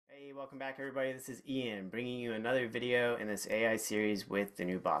Hey, welcome back everybody. This is Ian bringing you another video in this AI series with the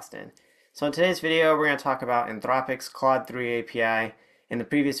New Boston. So in today's video, we're going to talk about Anthropic's Claude 3 API. In the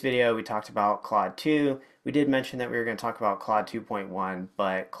previous video, we talked about Claude 2. We did mention that we were going to talk about Claude 2.1,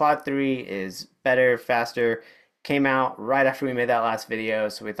 but Claude 3 is better, faster, came out right after we made that last video.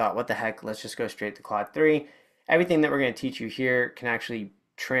 So we thought, what the heck, let's just go straight to Claude 3. Everything that we're going to teach you here can actually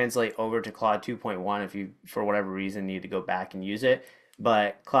translate over to Claude 2.1 if you, for whatever reason, need to go back and use it.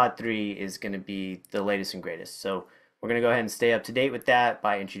 But Claude 3 is going to be the latest and greatest. So we're going to go ahead and stay up to date with that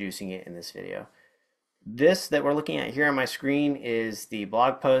by introducing it in this video. This that we're looking at here on my screen is the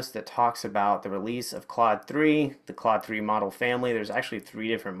blog post that talks about the release of Claude 3, the Claude 3 model family. There's actually 3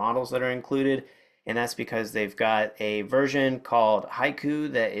 different models that are included, and that's because they've got a version called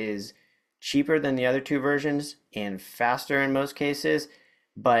Haiku that is cheaper than the other 2 versions and faster in most cases,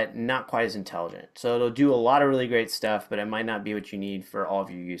 but not quite as intelligent. So it'll do a lot of really great stuff, but it might not be what you need for all of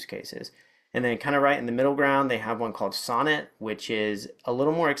your use cases. And then kind of right in the middle ground, they have one called Sonnet, which is a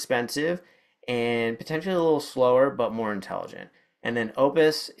little more expensive and potentially a little slower, but more intelligent. And then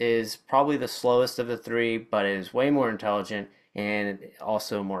Opus is probably the slowest of the 3, but it is way more intelligent and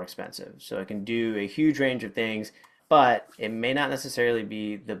also more expensive. So it can do a huge range of things, but it may not necessarily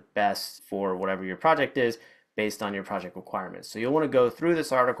be the best for whatever your project is, based on your project requirements. So you'll want to go through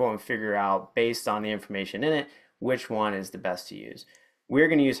this article and figure out, based on the information in it, which one is the best to use. We're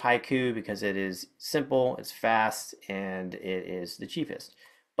going to use Haiku because it is simple, it's fast, and it is the cheapest.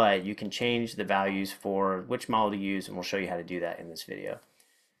 But you can change the values for which model to use, and we'll show you how to do that in this video.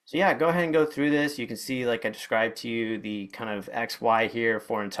 So yeah, go ahead and go through this. You can see, like I described to you, the kind of X, Y here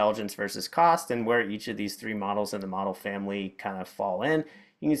for intelligence versus cost, and where each of these 3 models in the model family kind of fall in.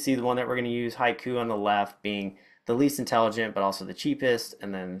 You can see the one that we're going to use, Haiku on the left, being the least intelligent but also the cheapest,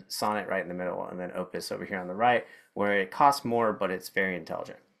 and then Sonnet right in the middle, and then Opus over here on the right, where it costs more but it's very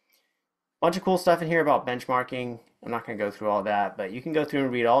intelligent. Bunch of cool stuff in here about benchmarking. I'm not going to go through all that, but you can go through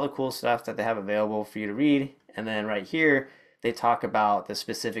and read all the cool stuff that they have available for you to read. And then right here, they talk about the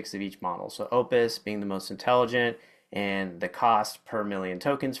specifics of each model. So Opus being the most intelligent, and the cost per million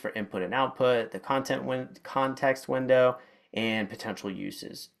tokens for input and output, the context window, and potential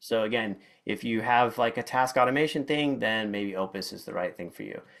uses. So again, if you have like a task automation thing, then maybe Opus is the right thing for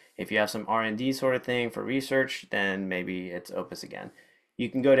you. If you have some R&D sort of thing for research, then maybe it's Opus again. You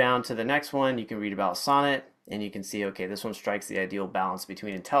can go down to the next one, you can read about Sonnet, and you can see, okay, this one strikes the ideal balance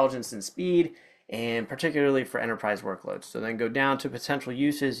between intelligence and speed, and particularly for enterprise workloads. So then go down to potential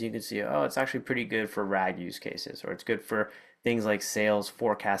uses, you can see, oh, it's actually pretty good for RAG use cases, or it's good for things like sales,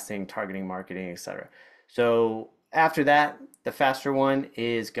 forecasting, targeting, marketing, etc. So after that, the faster one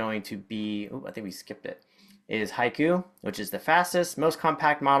is going to be, I think we skipped it, is Haiku, which is the fastest, most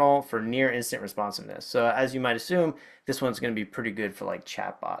compact model for near instant responsiveness. So as you might assume, this one's going to be pretty good for like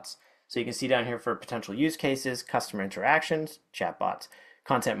chatbots. So you can see down here for potential use cases, customer interactions, chatbots,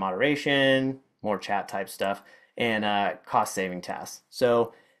 content moderation, more chat type stuff, and cost saving tasks.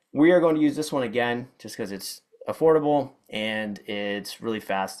 So we are going to use this one again just because it's affordable and it's really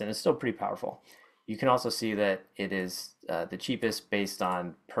fast and it's still pretty powerful. You can also see that it is the cheapest based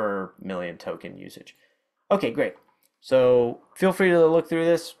on per million token usage. Okay, great. So feel free to look through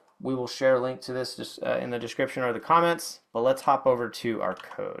this. We will share a link to this just in the description or the comments, but let's hop over to our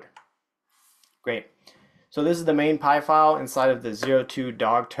code. Great. So this is the main py file inside of the 02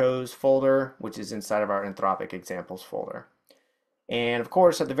 dog toes folder, which is inside of our Anthropic examples folder. And of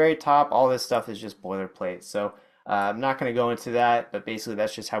course, at the very top, all this stuff is just boilerplate. So I'm not going to go into that, but basically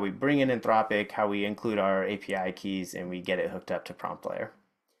that's just how we bring in Anthropic, how we include our API keys, and we get it hooked up to Prompt Layer.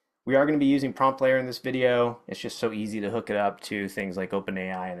 We are going to be using Prompt Layer in this video. It's just so easy to hook it up to things like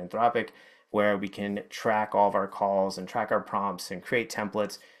OpenAI and Anthropic, where we can track all of our calls and track our prompts and create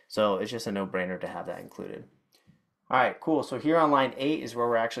templates. So it's just a no-brainer to have that included. All right, cool. So here on line 8 is where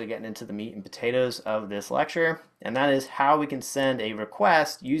we're actually getting into the meat and potatoes of this lecture, and that is how we can send a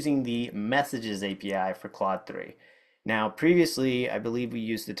request using the Messages API for Claude 3. Now, previously, I believe we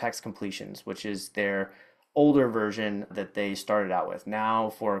used the text completions, which is their older version that they started out with. Now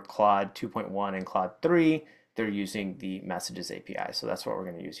for Claude 2.1 and Claude 3, they're using the Messages API. So that's what we're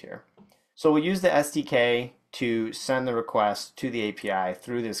going to use here. So we'll use the SDK to send the request to the API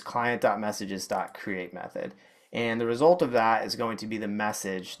through this client.messages.create method. And the result of that is going to be the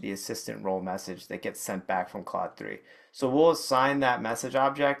message, the assistant role message that gets sent back from Claude 3. So we'll assign that message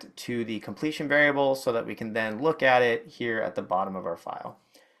object to the completion variable so that we can then look at it here at the bottom of our file.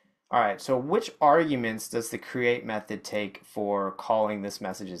 All right, so which arguments does the create method take for calling this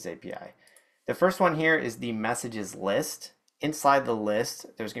messages API? The first one here is the messages list. Inside the list,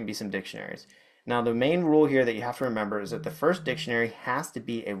 there's going to be some dictionaries. Now, the main rule here that you have to remember is that the first dictionary has to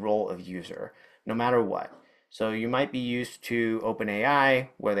be a role of user, no matter what. So you might be used to OpenAI,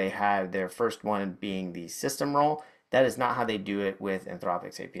 where they have their first one being the system role. That is not how they do it with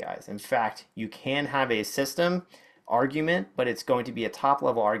Anthropic's APIs. In fact, you can have a system argument, but it's going to be a top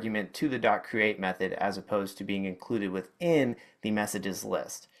level argument to the .create method as opposed to being included within the messages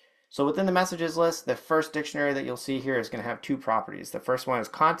list. So within the messages list, the first dictionary that you'll see here is going to have two properties. The first one is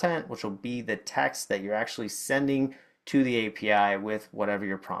content, which will be the text that you're actually sending to the API with whatever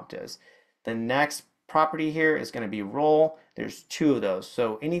your prompt is. The next property here is going to be role. There's two of those.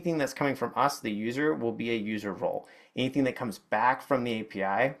 So anything that's coming from us, the user, will be a user role. Anything that comes back from the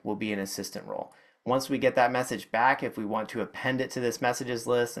API will be an assistant role. Once we get that message back, if we want to append it to this messages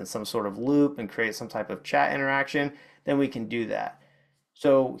list in some sort of loop and create some type of chat interaction, then we can do that.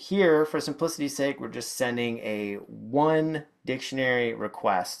 So here, for simplicity's sake, we're just sending a one dictionary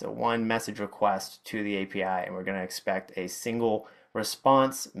request, a one message request to the API, and we're going to expect a single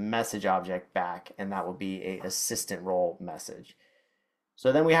response message object back, and that will be a assistant role message.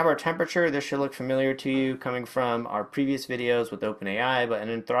 So then we have our temperature. This should look familiar to you coming from our previous videos with OpenAI, but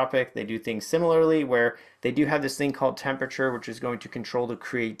in Anthropic, they do things similarly where they do have this thing called temperature, which is going to control the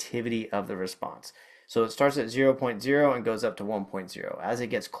creativity of the response. So it starts at 0.0 and goes up to 1.0. As it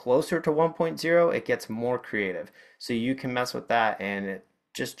gets closer to 1.0, it gets more creative. So you can mess with that, and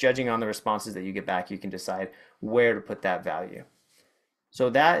just judging on the responses that you get back, you can decide where to put that value. So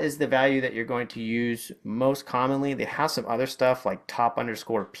that is the value that you're going to use most commonly. They have some other stuff like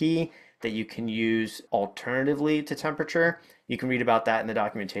top_p that you can use alternatively to temperature. You can read about that in the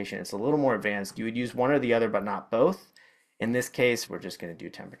documentation. It's a little more advanced. You would use one or the other, but not both. In this case, we're just going to do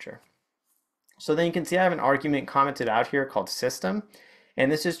temperature. So then you can see I have an argument commented out here called system. And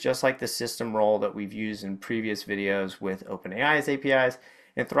this is just like the system role that we've used in previous videos with OpenAI's APIs.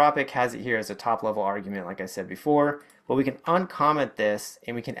 Anthropic has it here as a top level argument, like I said before, but we can uncomment this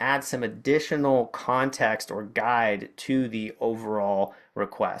and we can add some additional context or guide to the overall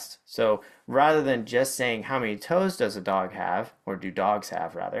request. So rather than just saying how many toes does a dog have, or do dogs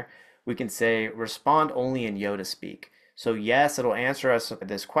have rather, we can say respond only in Yoda speak. So yes, it'll answer us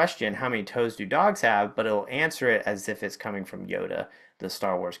this question, how many toes do dogs have, but it'll answer it as if it's coming from Yoda, the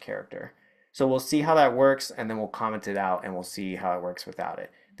Star Wars character. So we'll see how that works, and then we'll comment it out, and we'll see how it works without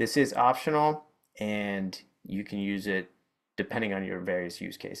it. This is optional, and you can use it depending on your various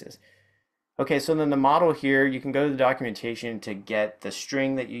use cases. Okay, so then the model here, you can go to the documentation to get the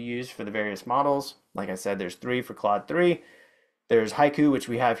string that you use for the various models. Like I said, there's 3 for Claude 3. There's Haiku, which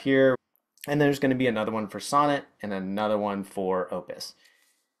we have here. And there's going to be another one for Sonnet and another one for Opus.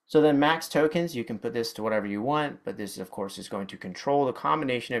 So then max tokens, you can put this to whatever you want, but this of course is going to control the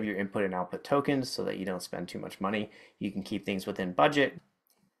combination of your input and output tokens so that you don't spend too much money. You can keep things within budget.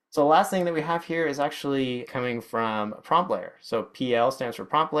 So the last thing that we have here is actually coming from a prompt layer. So PL stands for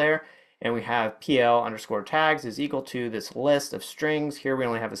prompt layer, and we have PL_tags is equal to this list of strings. Here we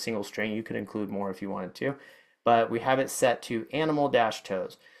only have a single string. You could include more if you wanted to, but we have it set to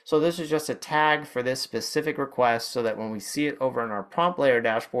animal-toes. So this is just a tag for this specific request so that when we see it over in our prompt layer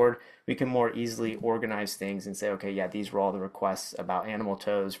dashboard, we can more easily organize things and say, okay, yeah, these were all the requests about animal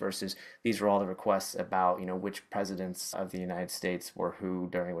toes versus these were all the requests about, which presidents of the United States were who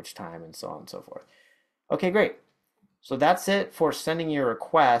during which time and so on and so forth. Okay, great. So that's it for sending your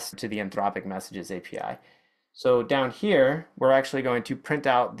request to the Anthropic Messages API. So down here, we're actually going to print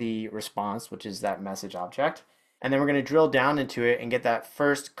out the response, which is that message object. And then we're going to drill down into it and get that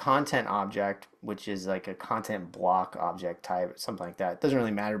first content object, which is like a content block object type, something like that. It doesn't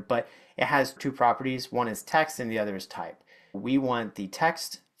really matter, but it has 2 properties. One is text and the other is type. We want the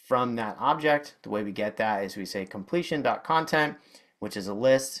text from that object. The way we get that is we say completion.content, which is a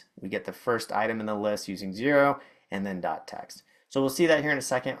list. We get the first item in the list using 0 and then .text. So we'll see that here in a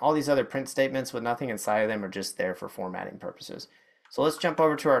second. All these other print statements with nothing inside of them are just there for formatting purposes. So let's jump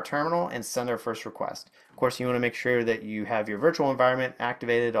over to our terminal and send our first request. Of course, you want to make sure that you have your virtual environment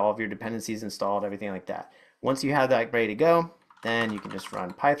activated, all of your dependencies installed, everything like that. Once you have that ready to go, then you can just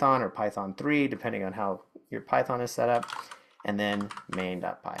run Python or Python 3, depending on how your Python is set up, and then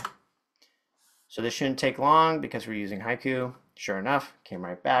main.py. So this shouldn't take long because we're using Haiku. Sure enough, came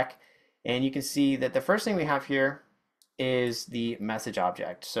right back. And you can see that the first thing we have here is the message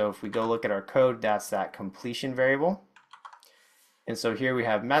object. So if we go look at our code, that's that completion variable. And so here we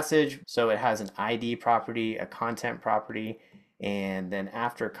have message, so it has an ID property, a content property, and then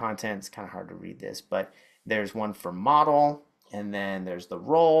after content, it's kind of hard to read this, but there's one for model, and then there's the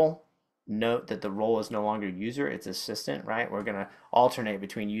role. Note that the role is no longer user, it's assistant, right? We're gonna alternate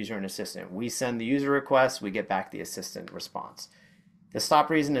between user and assistant. We send the user request, we get back the assistant response. The stop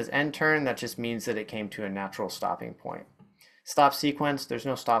reason is end turn. That just means that it came to a natural stopping point. Stop sequence, there's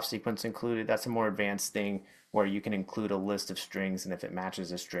no stop sequence included. That's a more advanced thing where you can include a list of strings, and if it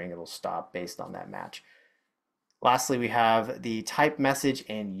matches a string, it'll stop based on that match. Lastly, we have the type message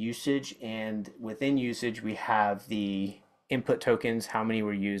and usage, and within usage, we have the input tokens, how many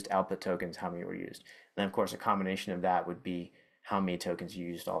were used, output tokens, how many were used. And then, of course, a combination of that would be how many tokens you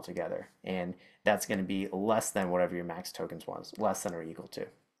used altogether. And that's going to be less than whatever your max tokens was, less than or equal to.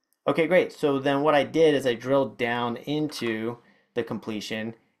 Okay, great. So then what I did is I drilled down into the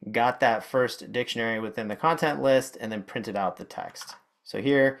completion, got that first dictionary within the content list, and then printed out the text. So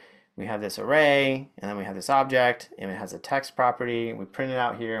here we have this array, and then we have this object, and it has a text property. We print it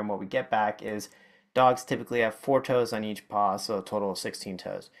out here, and what we get back is dogs typically have 4 toes on each paw, so a total of 16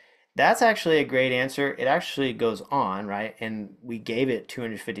 toes. That's actually a great answer. It actually goes on, right? And we gave it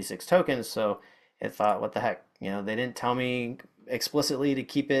 256 tokens, so it thought, what the heck? You know, they didn't tell me explicitly to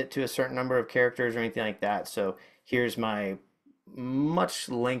keep it to a certain number of characters or anything like that. So here's my much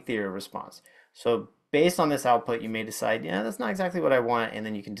lengthier response. So based on this output, you may decide, yeah, that's not exactly what I want, and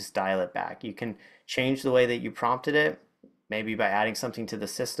then you can just dial it back. You can change the way that you prompted it, maybe by adding something to the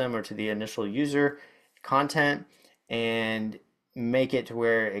system or to the initial user content, and make it to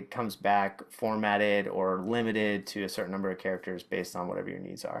where it comes back formatted or limited to a certain number of characters based on whatever your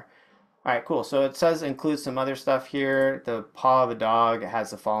needs are. All right, cool. So it says include some other stuff here. The paw of a dog has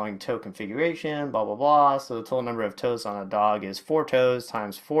the following toe configuration, blah, blah, blah. So the total number of toes on a dog is 4 toes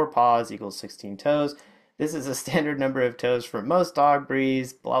times 4 paws equals 16 toes. This is a standard number of toes for most dog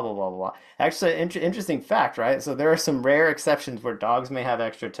breeds, blah, blah, blah, blah. Actually, interesting fact, right? So there are some rare exceptions where dogs may have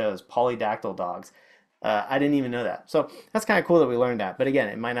extra toes, polydactyl dogs. I didn't even know that. So that's kind of cool that we learned that. But again,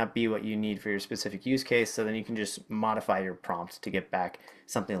 it might not be what you need for your specific use case. So then you can just modify your prompt to get back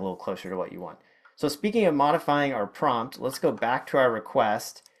something a little closer to what you want. So speaking of modifying our prompt, let's go back to our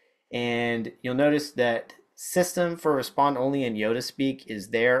request. And you'll notice that system for respond only in Yoda speak is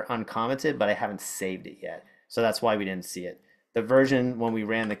there uncommented, but I haven't saved it yet. So that's why we didn't see it. The version when we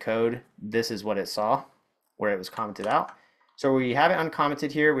ran the code, this is what it saw, where it was commented out. So we have it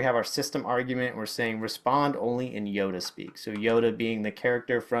uncommented here. We have our system argument. We're saying respond only in Yoda speak. So Yoda being the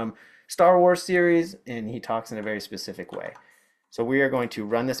character from Star Wars series, and he talks in a very specific way. So we are going to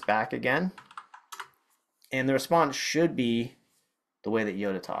run this back again. And the response should be the way that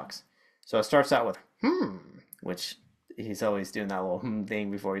Yoda talks. So it starts out with which he's always doing that little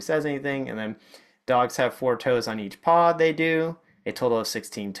thing before he says anything. And then dogs have 4 toes on each paw. They do. A total of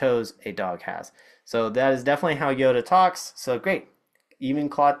 16 toes a dog has. So that is definitely how Yoda talks. So great. Even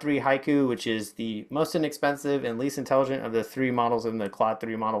Claude 3 Haiku, which is the most inexpensive and least intelligent of the 3 models in the Claude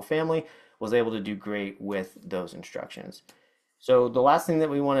 3 model family, was able to do great with those instructions. So the last thing that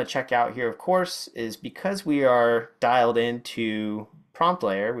we want to check out here, of course, is because we are dialed into prompt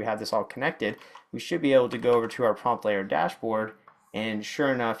layer, we have this all connected, we should be able to go over to our prompt layer dashboard, and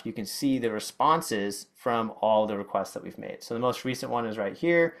sure enough, you can see the responses from all the requests that we've made. So the most recent one is right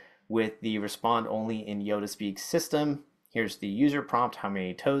here with the respond only in Yoda speak system. Here's the user prompt, how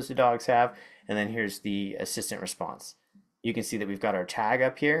many toes do dogs have, and then here's the assistant response. You can see that we've got our tag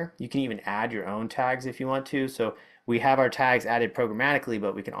up here. You can even add your own tags if you want to. So we have our tags added programmatically,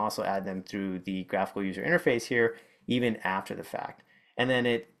 but we can also add them through the graphical user interface here, even after the fact. And then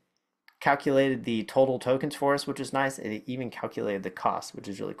it calculated the total tokens for us, which is nice. It even calculated the cost, which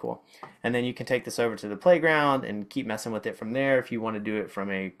is really cool. And then you can take this over to the playground and keep messing with it from there if you want to do it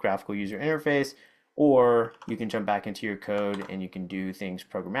from a graphical user interface, or you can jump back into your code and you can do things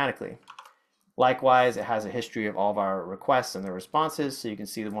programmatically. Likewise, it has a history of all of our requests and the responses, so you can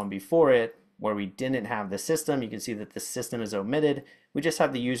see the one before it where we didn't have the system. You can see that the system is omitted. We just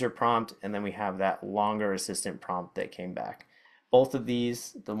have the user prompt, and then we have that longer assistant prompt that came back. Both of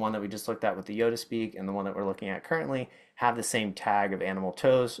these, the one that we just looked at with the Yoda speak and the one that we're looking at currently, have the same tag of animal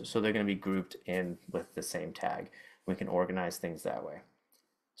toes, so they're going to be grouped in with the same tag. We can organize things that way.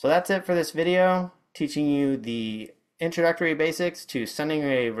 So that's it for this video, teaching you the introductory basics to sending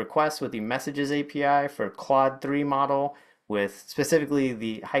a request with the messages API for Claude 3 model, with specifically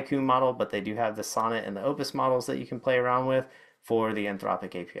the Haiku model, but they do have the Sonnet and the Opus models that you can play around with for the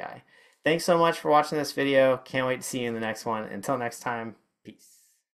Anthropic API. Thanks so much for watching this video. Can't wait to see you in the next one. Until next time,